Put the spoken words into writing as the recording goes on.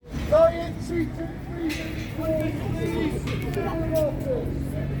And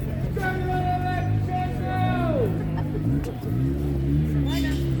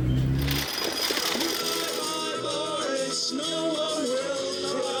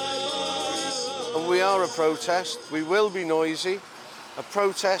we are a protest. We will be noisy. A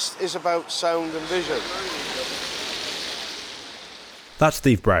protest is about sound and vision. That's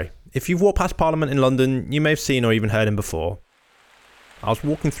Steve Bray. If you've walked past Parliament in London, you may have seen or even heard him before. I was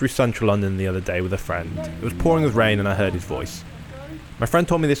walking through central London the other day with a friend. It was pouring with rain and I heard his voice. My friend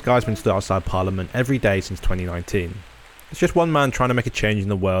told me this guy's been stood outside Parliament every day since 2019. It's just one man trying to make a change in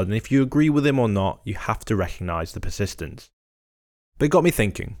the world, and if you agree with him or not, you have to recognise the persistence. But it got me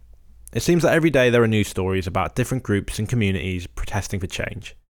thinking. It seems that every day there are news stories about different groups and communities protesting for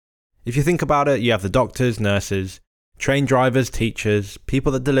change. If you think about it, you have the doctors, nurses, train drivers, teachers,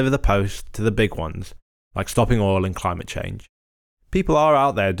 people that deliver the post, to the big ones, like stopping oil and climate change. People are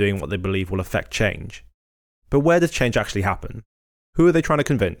out there doing what they believe will affect change. But where does change actually happen? Who are they trying to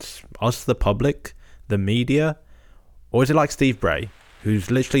convince? Us, the public? The media? Or is it like Steve Bray, who's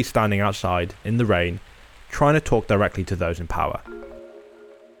literally standing outside in the rain, trying to talk directly to those in power?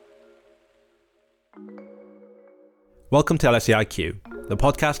 Welcome to LSE IQ, the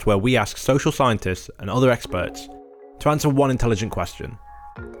podcast where we ask social scientists and other experts to answer one intelligent question.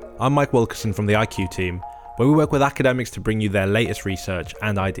 I'm Mike Wilkerson from the IQ team, where we work with academics to bring you their latest research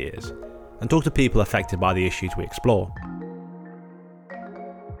and ideas, and talk to people affected by the issues we explore.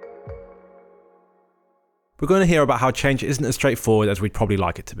 We're going to hear about how change isn't as straightforward as we'd probably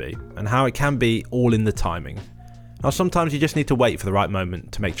like it to be, and how it can be all in the timing. Now, sometimes you just need to wait for the right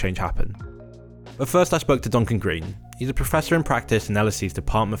moment to make change happen. But first I spoke to Duncan Green. He's a professor in practice in LSE's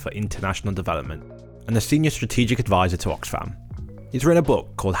Department for International Development and a senior strategic advisor to Oxfam. He's written a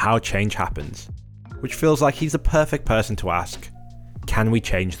book called How Change Happens, which feels like he's the perfect person to ask, can we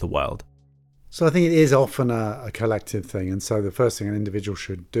change the world? So I think it is often a collective thing. And so the first thing an individual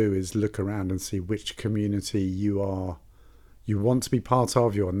should do is look around and see which community you want to be part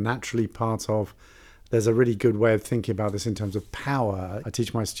of, you're naturally part of. There's a really good way of thinking about this in terms of power. I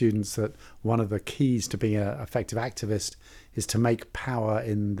teach my students that one of the keys to being an effective activist is to make power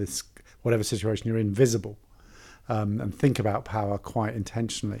in this, whatever situation you're in, visible. And think about power quite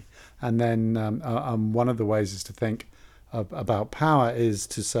intentionally. And then one of the ways is to think about power is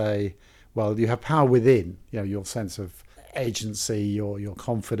to say, well, you have power within, your sense of agency, your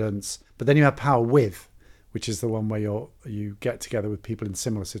confidence, but then you have power with, which is the one where you get together with people in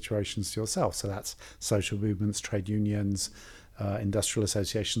similar situations to yourself. So that's social movements, trade unions, industrial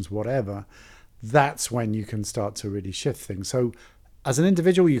associations, whatever. That's when you can start to really shift things. So as an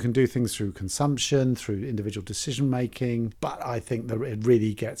individual, you can do things through consumption, through individual decision making, but I think that it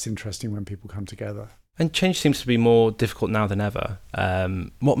really gets interesting when people come together. And change seems to be more difficult now than ever.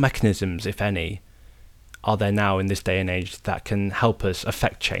 What mechanisms, if any, are there now in this day and age that can help us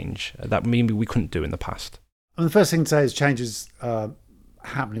affect change that maybe we couldn't do in the past? And the first thing to say is change is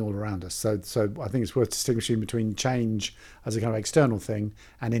happening all around us. So I think it's worth distinguishing between change as a kind of external thing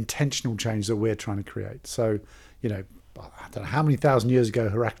and intentional change that we're trying to create. So, I don't know how many thousand years ago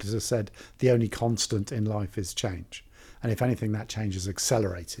Heraclitus said the only constant in life is change. And if anything, that change has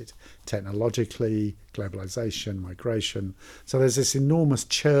accelerated technologically, globalization, migration. So there's this enormous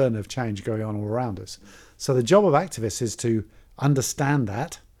churn of change going on all around us. So the job of activists is to understand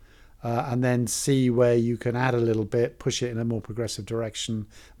that and then see where you can add a little bit, push it in a more progressive direction,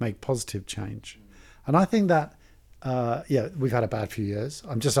 make positive change. And I think that, we've had a bad few years.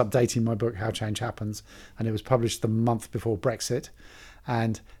 I'm just updating my book, How Change Happens, and it was published the month before Brexit.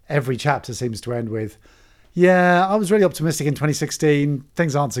 And every chapter seems to end with, yeah, I was really optimistic in 2016.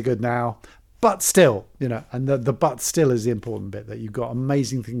 Things aren't so good now. But still, and the but still is the important bit, that you've got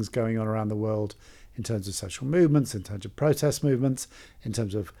amazing things going on around the world in terms of social movements, in terms of protest movements, in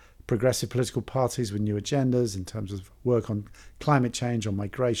terms of progressive political parties with new agendas, in terms of work on climate change, on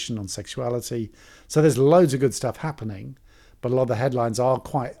migration, on sexuality. So there's loads of good stuff happening, but a lot of the headlines are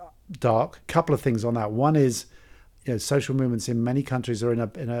quite dark. A couple of things on that. One is, social movements in many countries are in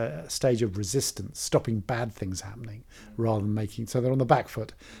a stage of resistance, stopping bad things happening rather than making, so they're on the back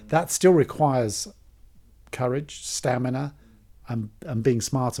foot. That still requires courage, stamina, and being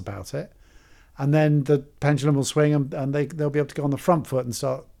smart about it. And then the pendulum will swing and they'll be able to go on the front foot and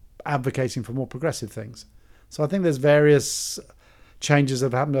start advocating for more progressive things. So I think there's various changes that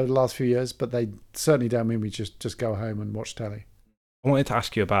have happened over the last few years, but they certainly don't mean we just go home and watch telly. I wanted to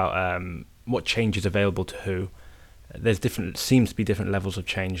ask you about what change is available to who. Seems to be different levels of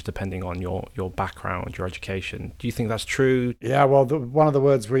change depending on your background, your education. Do you think that's true? Yeah, well, one of the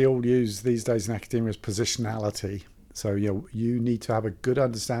words we all use these days in academia is positionality. So you need to have a good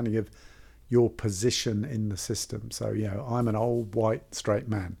understanding of your position in the system. So, I'm an old, white, straight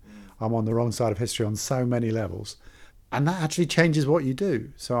man. I'm on the wrong side of history on so many levels. And that actually changes what you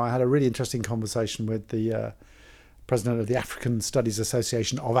do. So I had a really interesting conversation with the president of the African Studies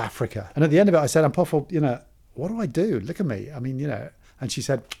Association of Africa. And at the end of it, I said, I'm Poffel, what do I do? Look at me. I mean, and she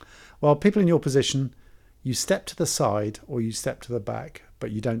said, well, people in your position, you step to the side or you step to the back,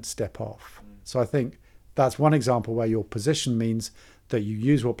 but you don't step off. So I think that's one example where your position means that you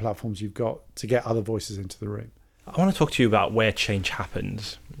use what platforms you've got to get other voices into the room. I want to talk to you about where change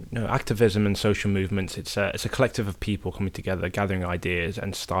happens. Activism and social movements, it's a collective of people coming together, gathering ideas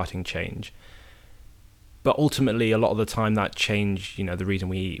and starting change. But ultimately, a lot of the time that change, the reason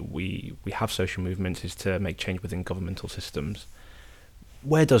we have social movements is to make change within governmental systems.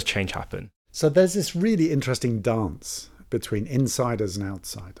 Where does change happen? So there's this really interesting dance between insiders and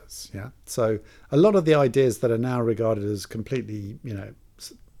outsiders. Yeah. So a lot of the ideas that are now regarded as completely,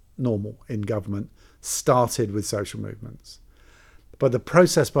 normal in government started with social movements. But the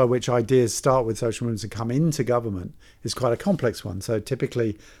process by which ideas start with social movements and come into government is quite a complex one. So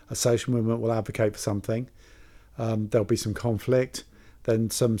typically a social movement will advocate for something. There'll be some conflict.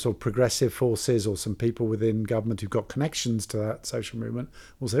 Then some sort of progressive forces or some people within government who've got connections to that social movement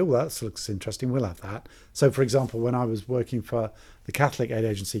will say, oh, that looks interesting, we'll have that. So, for example, when I was working for the Catholic aid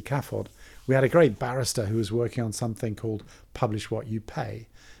agency, CAFOD, we had a great barrister who was working on something called Publish What You Pay,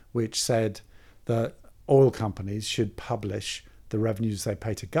 which said that oil companies should publish the revenues they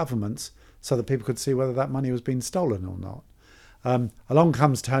pay to governments so that people could see whether that money was being stolen or not. Along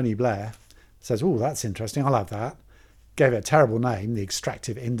comes Tony Blair, says, oh, that's interesting, I'll have that. Gave it a terrible name, the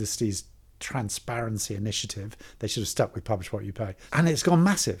Extractive Industries Transparency Initiative. They should have stuck with Publish What You Pay. And it's gone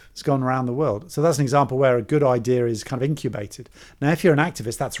massive. It's gone around the world. So that's an example where a good idea is kind of incubated. Now, if you're an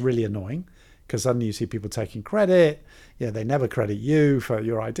activist, that's really annoying because suddenly you see people taking credit. They never credit you for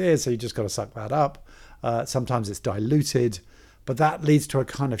your ideas, so you just got to suck that up. Sometimes it's diluted, but that leads to a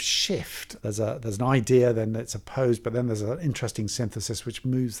kind of shift. There's an idea, then it's opposed, but then there's an interesting synthesis which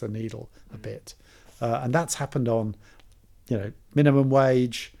moves the needle a bit. And that's happened on minimum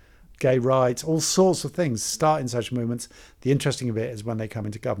wage, gay rights, all sorts of things start in social movements. The interesting bit is when they come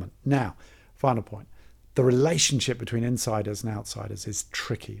into government. Now, final point. The relationship between insiders and outsiders is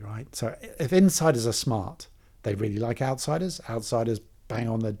tricky, right? So if insiders are smart, they really like outsiders. Outsiders bang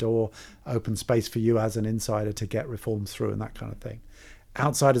on their door, open space for you as an insider to get reforms through and that kind of thing.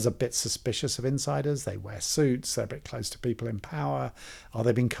 Outsiders are a bit suspicious of insiders. They wear suits. They're a bit close to people in power. Are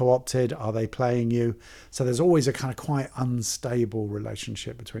they being co-opted? Are they playing you? So there's always a kind of quite unstable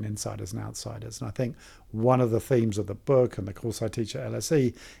relationship between insiders and outsiders. And I think one of the themes of the book and the course I teach at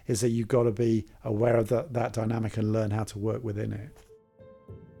LSE is that you've got to be aware of that dynamic and learn how to work within it.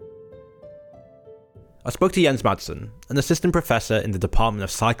 I spoke to Jens Madsen, an assistant professor in the Department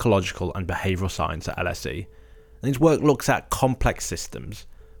of Psychological and Behavioural Science at LSE. And his work looks at complex systems,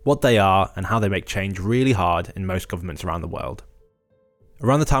 what they are and how they make change really hard in most governments around the world.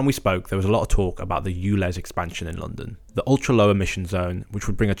 Around the time we spoke, there was a lot of talk about the ULEZ expansion in London, the ultra-low emission zone, which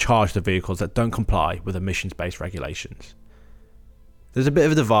would bring a charge to vehicles that don't comply with emissions-based regulations. There's a bit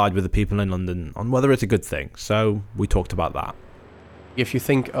of a divide with the people in London on whether it's a good thing, so we talked about that. If you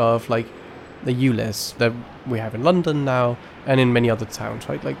think of the ULEZ that we have in London now and in many other towns,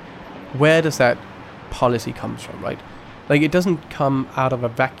 right? Where does that policy comes from, right? It doesn't come out of a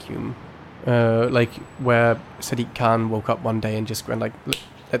vacuum, where Sadiq Khan woke up one day and just went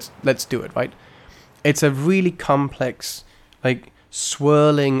let's do it, right? It's a really complex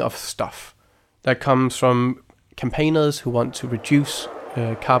swirling of stuff that comes from campaigners who want to reduce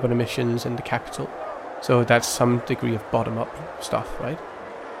carbon emissions in the capital. So that's some degree of bottom-up stuff, right?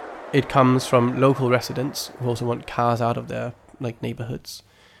 It comes from local residents who also want cars out of their neighborhoods.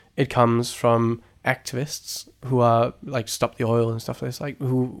 It comes from activists who are stop the oil and stuff like this,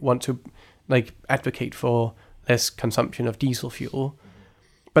 who want to advocate for less consumption of diesel fuel.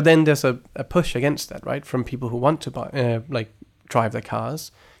 But then there's a push against that, right, from people who want to buy drive their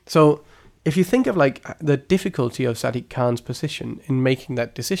cars. So if you think of the difficulty of Sadiq Khan's position in making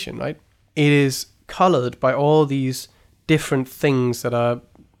that decision, right, it is colored by all these different things that are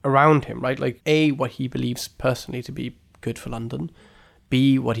around him, right? A, what he believes personally to be good for London.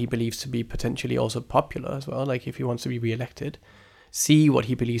 B, what he believes to be potentially also popular as well, if he wants to be re-elected. C, what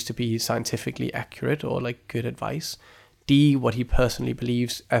he believes to be scientifically accurate or good advice. D, what he personally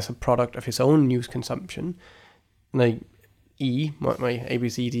believes as a product of his own news consumption. E, my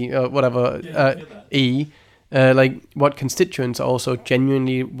ABCD, whatever, E, what constituents are also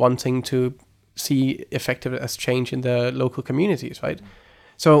genuinely wanting to see effective as change in their local communities, right?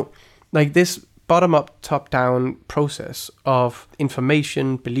 So, this bottom-up, top-down process of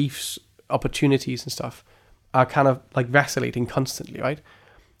information, beliefs, opportunities and stuff are kind of like vacillating constantly, right?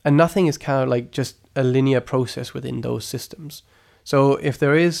 And nothing is kind of like just a linear process within those systems. So if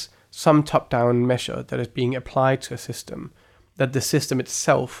there is some top-down measure that is being applied to a system that the system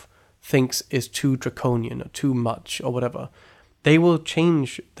itself thinks is too draconian or too much or whatever, they will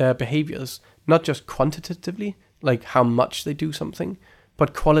change their behaviors, not just quantitatively, like how much they do something,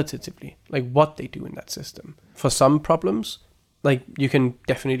 but qualitatively, like what they do in that system. For some problems, like you can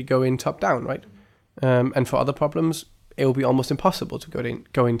definitely go in top-down, right? And for other problems, it will be almost impossible to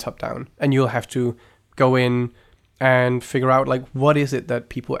go in top-down. And you'll have to go in and figure out, like, what is it that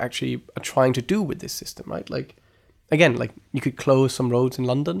people actually are trying to do with this system, right? Like, again, like you could close some roads in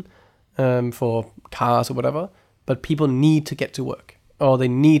London for cars or whatever, but people need to get to work, or they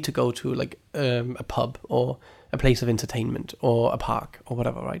need to go to like a pub or a place of entertainment or a park or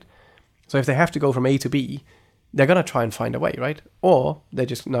whatever, right? So if they have to go from A to B, they're going to try and find a way, right? Or they're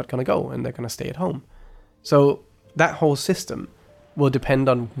just not going to go and they're going to stay at home. So that whole system will depend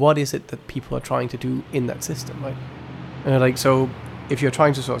on what is it that people are trying to do in that system, right? Like, so if you're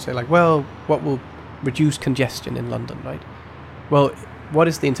trying to sort of say like, well, what will reduce congestion in London, right? Well, what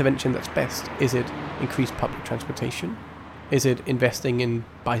is the intervention that's best? Is it increased public transportation? Is it investing in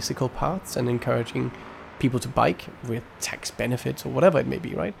bicycle paths and encouraging people to bike with tax benefits or whatever it may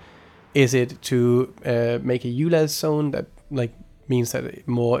be, right? Is it to make a ULEZ zone that like means that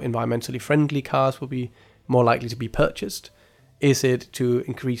more environmentally friendly cars will be more likely to be purchased? Is it to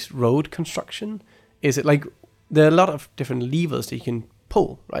increase road construction? Is it like, there are a lot of different levers that you can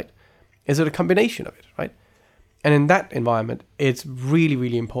pull, right? Is it a combination of it, right? And in that environment, it's really,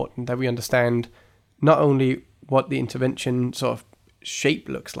 really important that we understand not only what the intervention sort of shape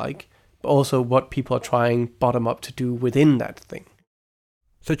looks like, but also what people are trying bottom up to do within that thing.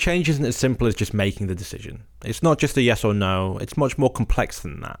 So change isn't as simple as just making the decision. It's not just a yes or no, it's much more complex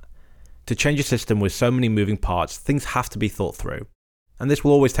than that. To change a system with so many moving parts, things have to be thought through. And this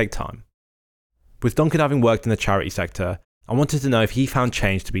will always take time. With Duncan having worked in the charity sector, I wanted to know if he found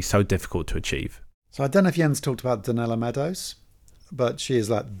change to be so difficult to achieve. So I don't know if Jens talked about Donella Meadows, but she is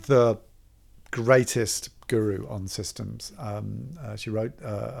like the greatest guru on systems. She wrote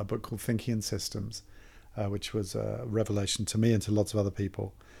a book called Thinking in Systems, which was a revelation to me and to lots of other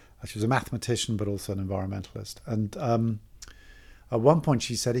people. She was a mathematician, but also an environmentalist. And at one point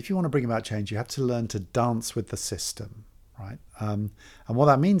she said, if you want to bring about change, you have to learn to dance with the system, right? And what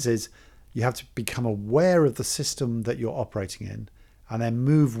that means is you have to become aware of the system that you're operating in and then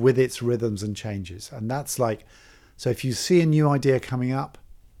move with its rhythms and changes. And that's like, so if you see a new idea coming up,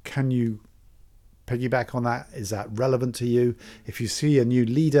 can you piggyback on that? Is that relevant to you? If you see a new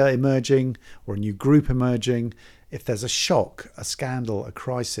leader emerging or a new group emerging, if there's a shock, a scandal, a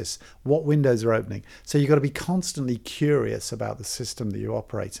crisis, what windows are opening? So you've got to be constantly curious about the system that you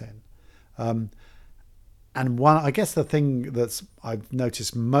operate in. And one, I guess the thing that's I've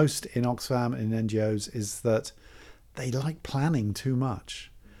noticed most in Oxfam and in NGOs is that they like planning too much.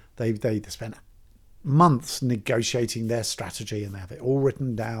 They spend months negotiating their strategy and they have it all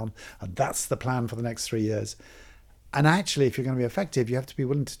written down and that's the plan for the next 3 years. And actually, if you're going to be effective, you have to be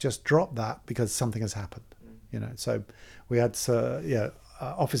willing to just drop that because something has happened. You know, so we had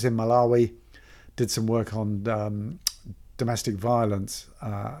office in Malawi, did some work on domestic violence,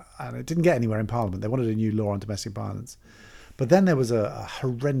 and it didn't get anywhere in Parliament. They wanted a new law on domestic violence. But then there was a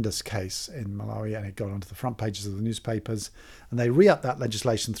horrendous case in Malawi and it got onto the front pages of the newspapers and they re-upped that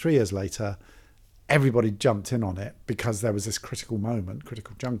legislation 3 years later. Everybody jumped in on it because there was this critical moment,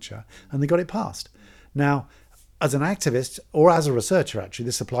 critical juncture, and they got it passed. Now, as an activist or as a researcher, actually,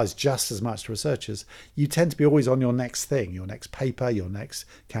 this applies just as much to researchers, you tend to be always on your next thing, your next paper, your next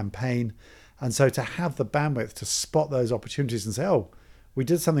campaign. And so to have the bandwidth to spot those opportunities and say, oh, we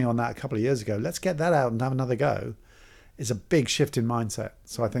did something on that a couple of years ago, let's get that out and have another go, is a big shift in mindset.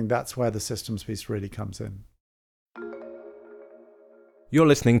 So I think that's where the systems piece really comes in. You're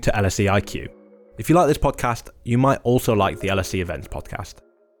listening to LSE IQ. If you like this podcast, you might also like the LSE Events podcast,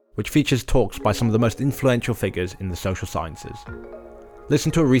 which features talks by some of the most influential figures in the social sciences.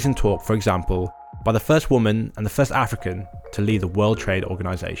 Listen to a recent talk, for example, by the first woman and the first African to lead the World Trade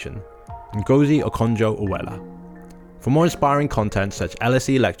Organization, Ngozi Okonjo-Iweala. For more inspiring content, search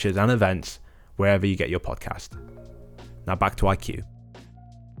LSE lectures and events wherever you get your podcast. Now back to IQ.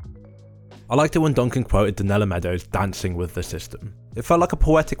 I liked it when Duncan quoted Donella Meadows dancing with the system. It felt like a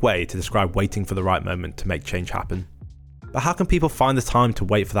poetic way to describe waiting for the right moment to make change happen. But how can people find the time to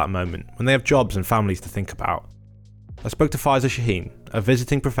wait for that moment when they have jobs and families to think about? I spoke to Faiza Shaheen, a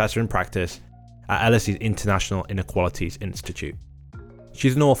visiting professor in practice at LSE's International Inequalities Institute.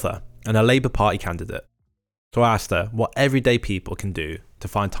 She's an author and a Labour Party candidate. So I asked her what everyday people can do to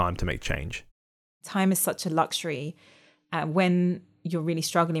find time to make change. Time is such a luxury. When you're really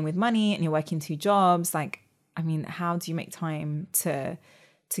struggling with money and you're working 2 jobs, how do you make time to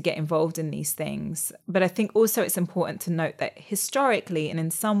get involved in these things? But I think also it's important to note that historically, and in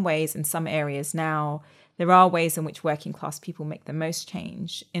some ways, in some areas now, there are ways in which working class people make the most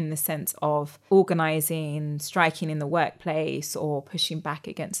change, in the sense of organising, striking in the workplace, or pushing back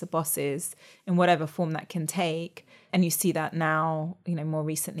against the bosses in whatever form that can take. And you see that now, more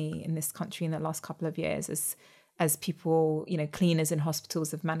recently in this country in the last couple of years, as people, cleaners in hospitals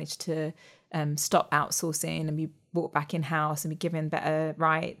have managed to stop outsourcing and be brought back in-house and be given better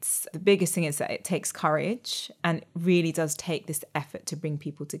rights. The biggest thing is that it takes courage, and it really does take this effort to bring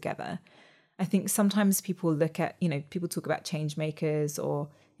people together. I think sometimes people look at, people talk about change makers or,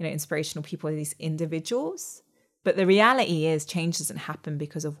 inspirational people as these individuals. But the reality is change doesn't happen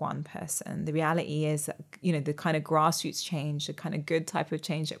because of one person. The reality is that, the kind of grassroots change, the kind of good type of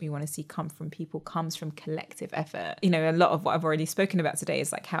change that we want to see come from people comes from collective effort. A lot of what I've already spoken about today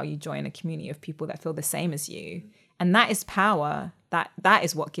is like how you join a community of people that feel the same as you. And that is power. That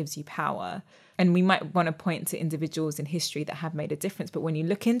is what gives you power. And we might want to point to individuals in history that have made a difference. But when you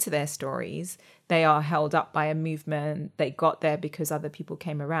look into their stories, they are held up by a movement. They got there because other people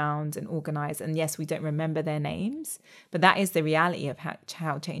came around and organized. And yes, we don't remember their names, but that is the reality of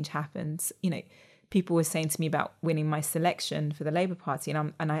how change happens. People were saying to me about winning my selection for the Labour Party,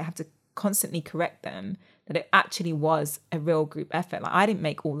 and I have to constantly correct them that it actually was a real group effort. Like, I didn't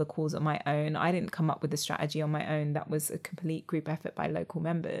make all the calls on my own. I didn't come up with the strategy on my own. That was a complete group effort by local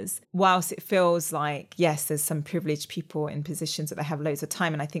members. Whilst it feels like, yes, there's some privileged people in positions that they have loads of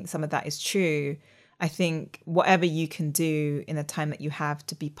time, and I think some of that is true, I think whatever you can do in the time that you have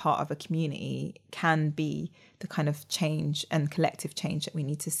to be part of a community can be the kind of change and collective change that we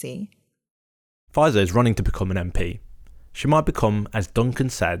need to see. Faiza is running to become an MP. She might become, as Duncan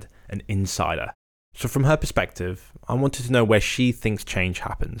said, an insider. So from her perspective, I wanted to know where she thinks change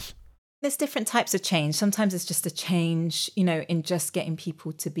happens. There's different types of change. Sometimes it's just a change, in just getting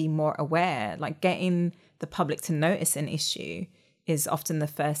people to be more aware. Like, getting the public to notice an issue is often the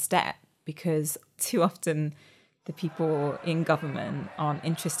first step, because too often the people in government aren't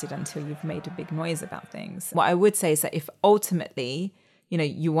interested until you've made a big noise about things. What I would say is that if ultimately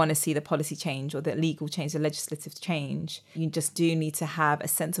you want to see the policy change or the legal change, the legislative change, you just do need to have a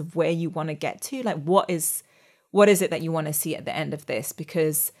sense of where you want to get to. Like, what is it that you want to see at the end of this?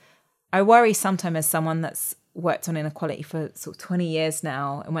 Because I worry sometimes, as someone that's worked on inequality for sort of 20 years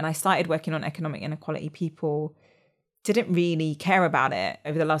now, and when I started working on economic inequality, people didn't really care about it.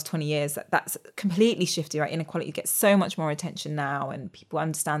 Over the last 20 years, that's completely shifted, right? Inequality gets so much more attention now, and people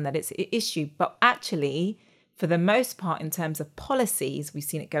understand that it's an issue. But actually, for the most part, in terms of policies, we've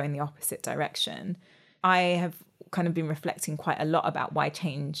seen it go in the opposite direction. I have kind of been reflecting quite a lot about why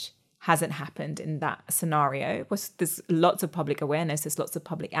change hasn't happened in that scenario. There's lots of public awareness, there's lots of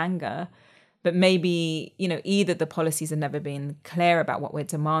public anger, but maybe, either the policies have never been clear about what we're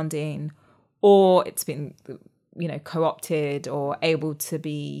demanding, or it's been, co-opted or able to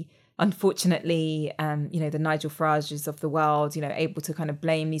be, unfortunately, the Nigel Farages of the world, able to kind of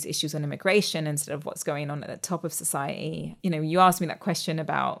blame these issues on immigration instead of what's going on at the top of society. You asked me that question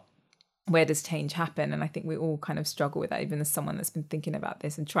about where does change happen? And I think we all kind of struggle with that, even as someone that's been thinking about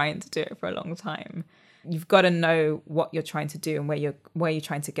this and trying to do it for a long time. You've got to know what you're trying to do and where you're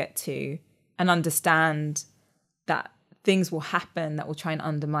trying to get to, and understand that things will happen that will try and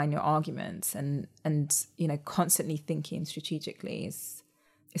undermine your arguments, and constantly thinking strategically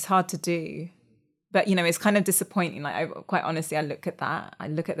it's hard to do. But, it's kind of disappointing. Like, quite honestly, I look at that. I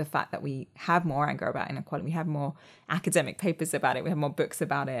look at the fact that we have more anger about inequality. We have more academic papers about it. We have more books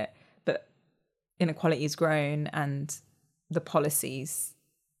about it. But inequality has grown and the policies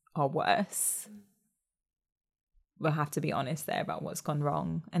are worse. We'll have to be honest there about what's gone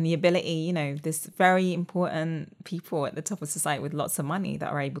wrong. And the ability, there's very important people at the top of society with lots of money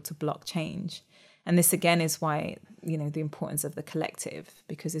that are able to block change. And this, again, is why, the importance of the collective,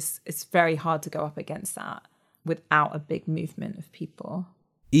 because it's very hard to go up against that without a big movement of people.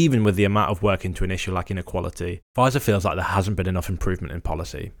 Even with the amount of work into an issue like inequality, Faiza feels like there hasn't been enough improvement in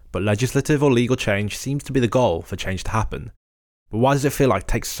policy. But legislative or legal change seems to be the goal for change to happen. But why does it feel like it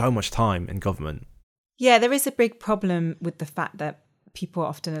takes so much time in government? Yeah, there is a big problem with the fact that people are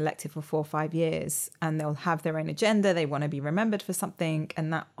often elected for 4 or 5 years and they'll have their own agenda. They want to be remembered for something,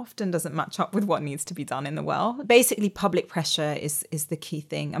 and that often doesn't match up with what needs to be done in the world. Basically, public pressure is the key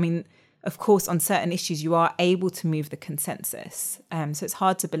thing. I mean, of course, on certain issues, you are able to move the consensus. So it's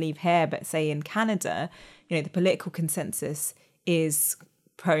hard to believe here, but say in Canada, the political consensus is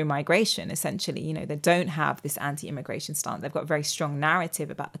pro-migration, essentially. You know, they don't have this anti-immigration stance. They've got a very strong narrative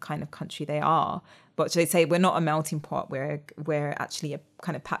about the kind of country they are. But they say we're not a melting pot. We're actually a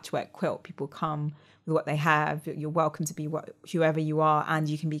kind of patchwork quilt. People come with what they have. You're welcome to be whoever you are, and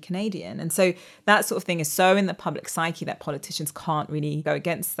you can be Canadian. And so that sort of thing is so in the public psyche that politicians can't really go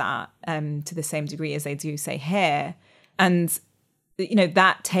against that to the same degree as they do, say, here. And, you know,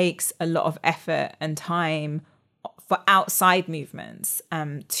 that takes a lot of effort and time for outside movements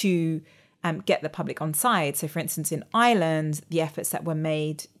to get the public on side. So, for instance, in Ireland, the efforts that were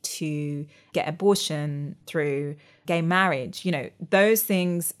made to get abortion through, gay marriage, you know, those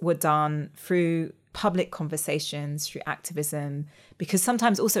things were done through public conversations, through activism, because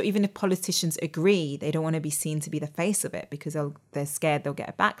sometimes also, even if politicians agree, they don't want to be seen to be the face of it because they're scared they'll get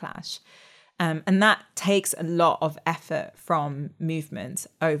a backlash. And that takes a lot of effort from movements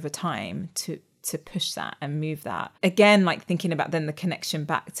over time to push that and move that. Again, like thinking about then the connection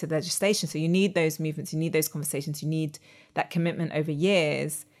back to legislation. So you need those movements, you need those conversations, you need that commitment over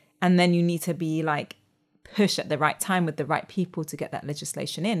years. And then you need to be like push at the right time with the right people to get that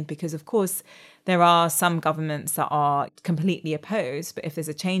legislation in. Because of course, there are some governments that are completely opposed. But if there's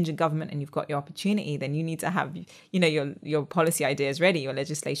a change in government and you've got your opportunity, then you need to have, you know, your policy ideas ready, your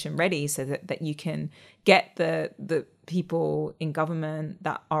legislation ready, so that you can get the people in government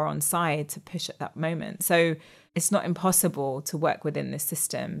that are on side to push at that moment. So it's not impossible to work within this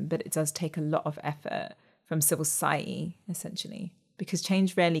system, but it does take a lot of effort from civil society, essentially, because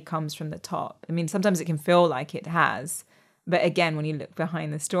change rarely comes from the top. I mean, sometimes it can feel like it has, but again, when you look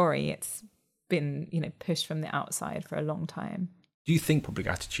behind the story, it's been, you know, pushed from the outside for a long time. Do you think public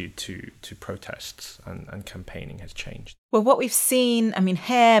attitude to protests and campaigning has changed? Well, what we've seen, I mean,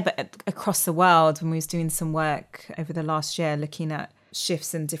 here, but across the world, when we was doing some work over the last year, looking at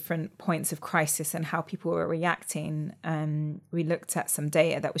shifts in different points of crisis and how people were reacting, we looked at some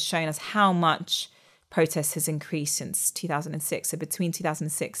data that was showing us how much protest has increased since 2006. So between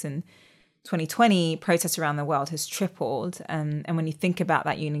 2006 and 2020, protests around the world has tripled. And when you think about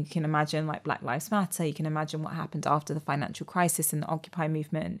that, you can imagine like Black Lives Matter, you can imagine what happened after the financial crisis and the Occupy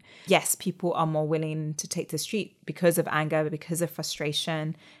movement. Yes, people are more willing to take to the street because of anger, because of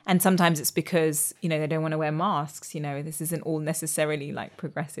frustration. And sometimes it's because, you know, they don't want to wear masks. You know, this isn't all necessarily like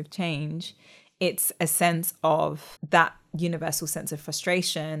progressive change. It's a sense of that universal sense of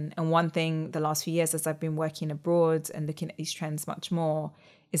frustration. And one thing the last few years as I've been working abroad and looking at these trends much more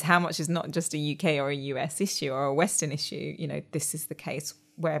is how much is not just a UK or a US issue or a Western issue. You know, this is the case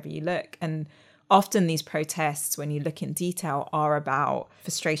wherever you look. And often these protests, when you look in detail, are about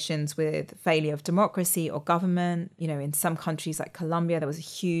frustrations with failure of democracy or government. You know, in some countries like Colombia, there was a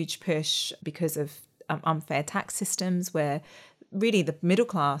huge push because of unfair tax systems where really the middle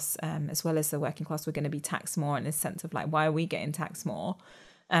class as well as the working class were going to be taxed more in a sense of like, why are we getting taxed more?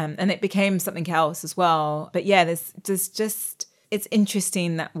 And it became something else as well. But yeah, there's just, it's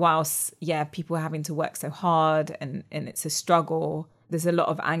interesting that whilst, yeah, people are having to work so hard and it's a struggle, there's a lot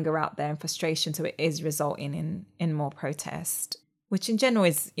of anger out there and frustration. So it is resulting in more protest, which in general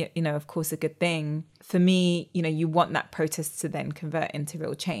is, you know, of course, a good thing. For me, you know, you want that protest to then convert into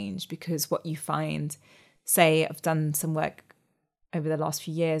real change, because what you find, say, I've done some work over the last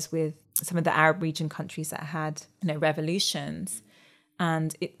few years with some of the Arab region countries that had, you know, revolutions.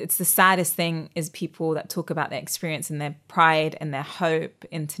 And it's the saddest thing is people that talk about their experience and their pride and their hope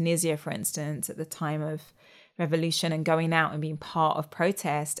in Tunisia, for instance, at the time of revolution, and going out and being part of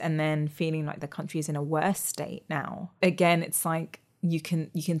protest and then feeling like the country is in a worse state now. Again, it's like you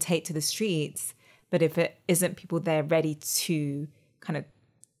can take to the streets, but if it isn't people there ready to kind of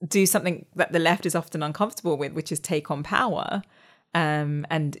do something that the left is often uncomfortable with, which is take on power,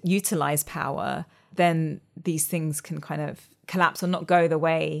 and utilize power, then these things can kind of collapse or not go the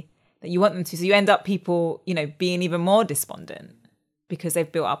way that you want them to. So you end up people, you know, being even more despondent because they've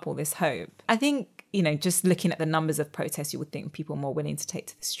built up all this hope. I think, you know, just looking at the numbers of protests, you would think people are more willing to take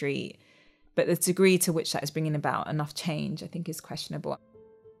to the street. But the degree to which that is bringing about enough change, I think, is questionable.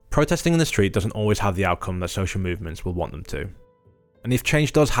 Protesting in the street doesn't always have the outcome that social movements will want them to. And if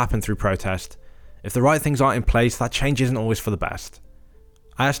change does happen through protest, if the right things aren't in place, that change isn't always for the best.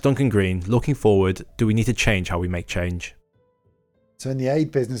 I asked Duncan Green, looking forward, do we need to change how we make change? So in the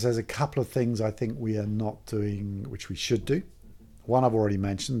aid business, there's a couple of things I think we are not doing, which we should do. One I've already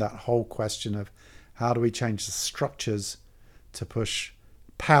mentioned, that whole question of how do we change the structures to push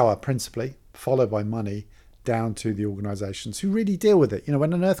power, principally, followed by money, down to the organisations who really deal with it. You know,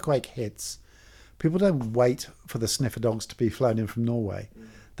 when an earthquake hits, people don't wait for the sniffer dogs to be flown in from Norway.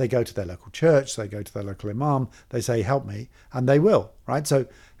 They go to their local church, they go to their local imam, they say, help me, and they will, right? So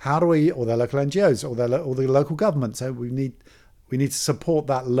how do we, or their local NGOs, or the local government, so we need We need to support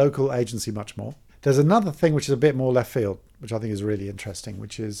that local agency much more. There's another thing which is a bit more left field, which I think is really interesting,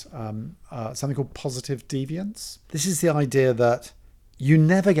 which is something called positive deviance. This is the idea that you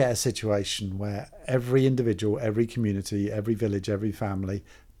never get a situation where every individual, every community, every village, every family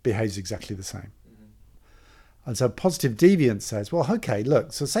behaves exactly the same. And so positive deviance says, well, okay,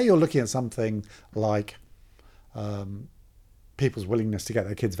 look, so say you're looking at something like people's willingness to get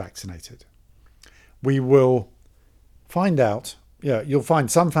their kids vaccinated. We will find out, you'll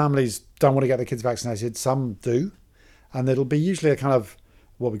find some families don't want to get their kids vaccinated, some do. And it'll be usually a kind of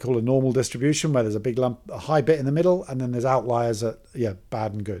what we call a normal distribution, where there's a big lump, a high bit in the middle, and then there's outliers at,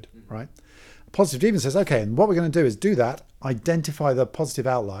 bad and good, right? Positive deviance says, okay, and what we're going to do is do that, identify the positive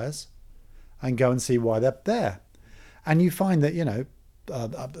outliers, and go and see why they're there. And you find that,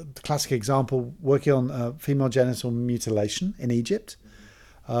 the classic example, working on female genital mutilation in Egypt,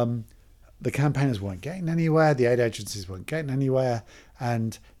 the campaigners weren't getting anywhere, the aid agencies weren't getting anywhere,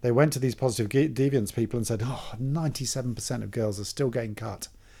 and they went to these positive deviance people and said, 97% of girls are still getting cut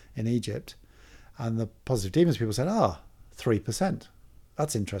in Egypt. And the positive deviance people said, 3%.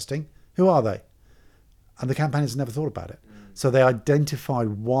 That's interesting. Who are they? And the campaigners never thought about it. So they identified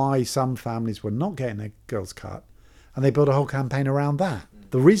why some families were not getting their girls cut, and they built a whole campaign around that.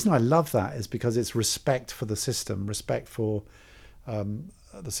 The reason I love that is because it's respect for the system, respect for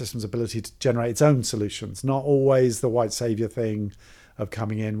the system's ability to generate its own solutions, not always the white saviour thing of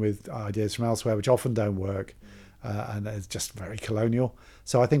coming in with ideas from elsewhere, which often don't work, and it's just very colonial.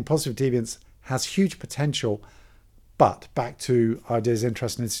 So I think positive deviance has huge potential, but back to ideas,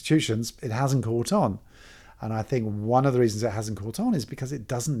 interest in institutions, it hasn't caught on. And I think one of the reasons it hasn't caught on is because it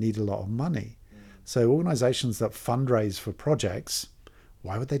doesn't need a lot of money. So organisations that fundraise for projects,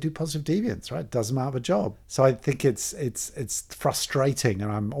 why would they do positive deviance, right? It does them out of a job. So I think it's frustrating,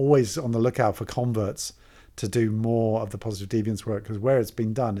 and I'm always on the lookout for converts to do more of the positive deviance work, because where it's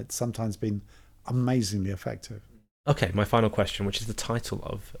been done, it's sometimes been amazingly effective. Okay, my final question, which is the title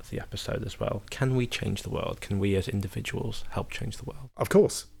of the episode as well. Can we change the world? Can we as individuals help change the world? Of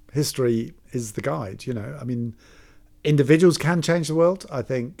course. History is the guide, individuals can change the world. I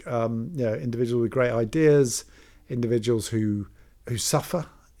think, individuals with great ideas, individuals who suffer,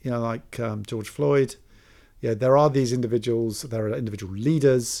 like George Floyd. There are these individuals, there are individual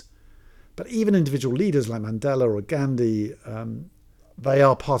leaders, but even individual leaders like Mandela or Gandhi, they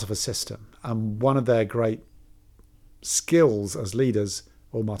are part of a system. And one of their great skills as leaders,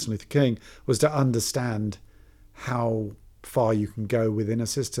 or Martin Luther King, was to understand how far you can go within a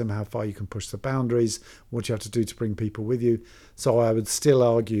system, how far you can push the boundaries, what you have to do to bring people with you. So I would still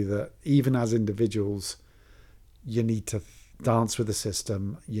argue that even as individuals, you need to dance with the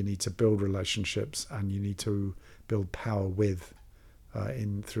system, you need to build relationships, and you need to build power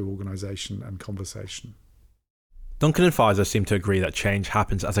through organisation and conversation. Duncan and Faiza seem to agree that change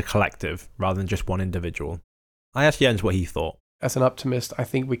happens as a collective rather than just one individual. I asked Jens what he thought. As an optimist, I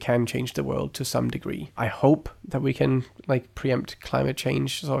think we can change the world to some degree. I hope that we can preempt climate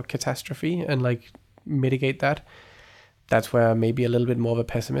change or catastrophe and mitigate that. That's where I'm maybe a little bit more of a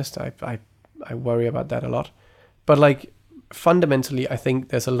pessimist. I worry about that a lot. But fundamentally, I think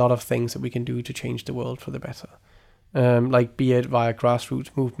there's a lot of things that we can do to change the world for the better. Be it via grassroots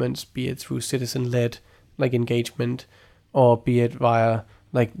movements, be it through citizen-led engagement, or be it via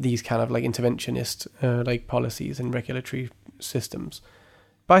these kind of interventionist policies and regulatory systems.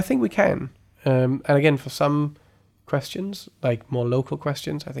 But I think we can. And again, for some questions, more local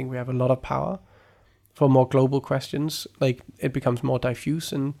questions, I think we have a lot of power. For more global questions, it becomes more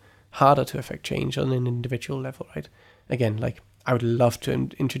diffuse and harder to affect change on an individual level, right? Again, I would love to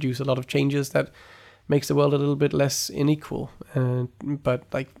introduce a lot of changes that makes the world a little bit less unequal. But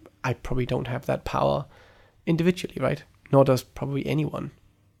I probably don't have that power individually, right? Nor does probably anyone.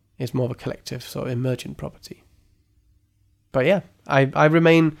 It's more of a collective, so emergent property. But yeah, I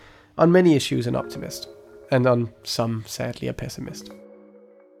remain on many issues an optimist, and on some, sadly, a pessimist.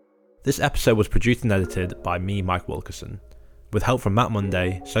 This episode was produced and edited by me, Mike Wilkerson, with help from Matt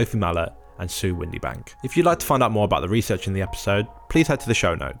Monday, Sophie Mallet, and Sue Windybank. If you'd like to find out more about the research in the episode, please head to the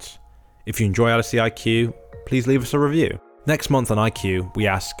show notes. If you enjoy LSE IQ, please leave us a review. Next month on IQ, we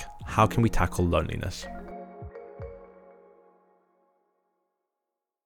ask, how can we tackle loneliness?